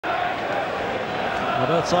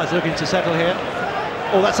Both sides looking to settle here.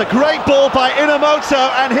 Oh, that's a great ball by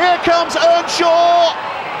Inamoto, and here comes Earnshaw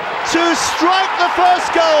to strike the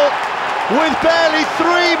first goal with barely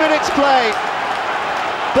 3 minutes play.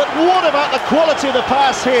 But what about the quality of the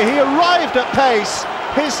pass here? He arrived at pace,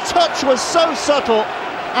 his touch was so subtle,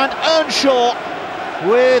 and Earnshaw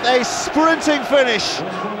with a sprinting finish.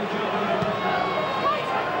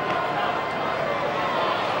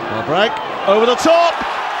 Well, break over the top.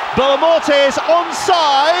 Bromwich is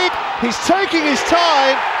onside. He's taking his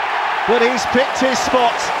time, but he's picked his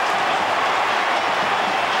spot.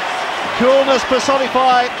 Coolness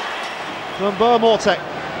personified from Bromwich.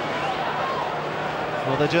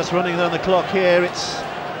 Well, they're just running down the clock here. It's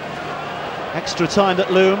extra time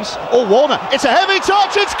that looms. Oh, Warner! It's a heavy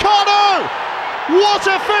touch. It's Kano. What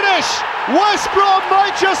a finish! West Brom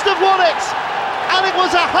might just have won it, and it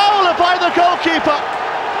was a howler by the goalkeeper.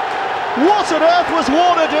 What on earth was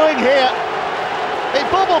Warner doing here? It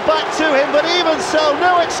bubbled back to him, but even so,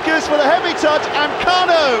 no excuse for the heavy touch, and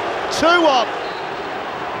Kano 2-1.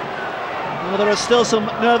 Well, there are still some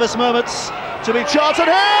nervous moments to be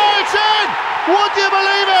charted. Here it's in! Would you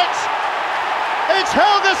believe it? It's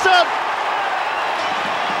Helgeson.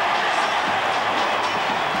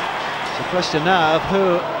 It's a question now of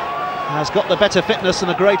who has got the better fitness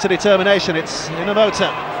and a greater determination. It's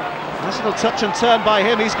Inamoto. Nice little touch and turn by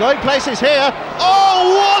him. He's going places here.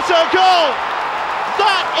 Oh, what a goal!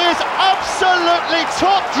 That is absolutely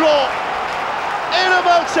top draw.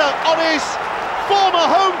 Inamoto on his former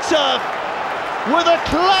home turf with the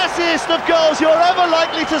classiest of goals you're ever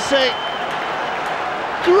likely to see.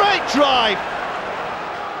 Great drive,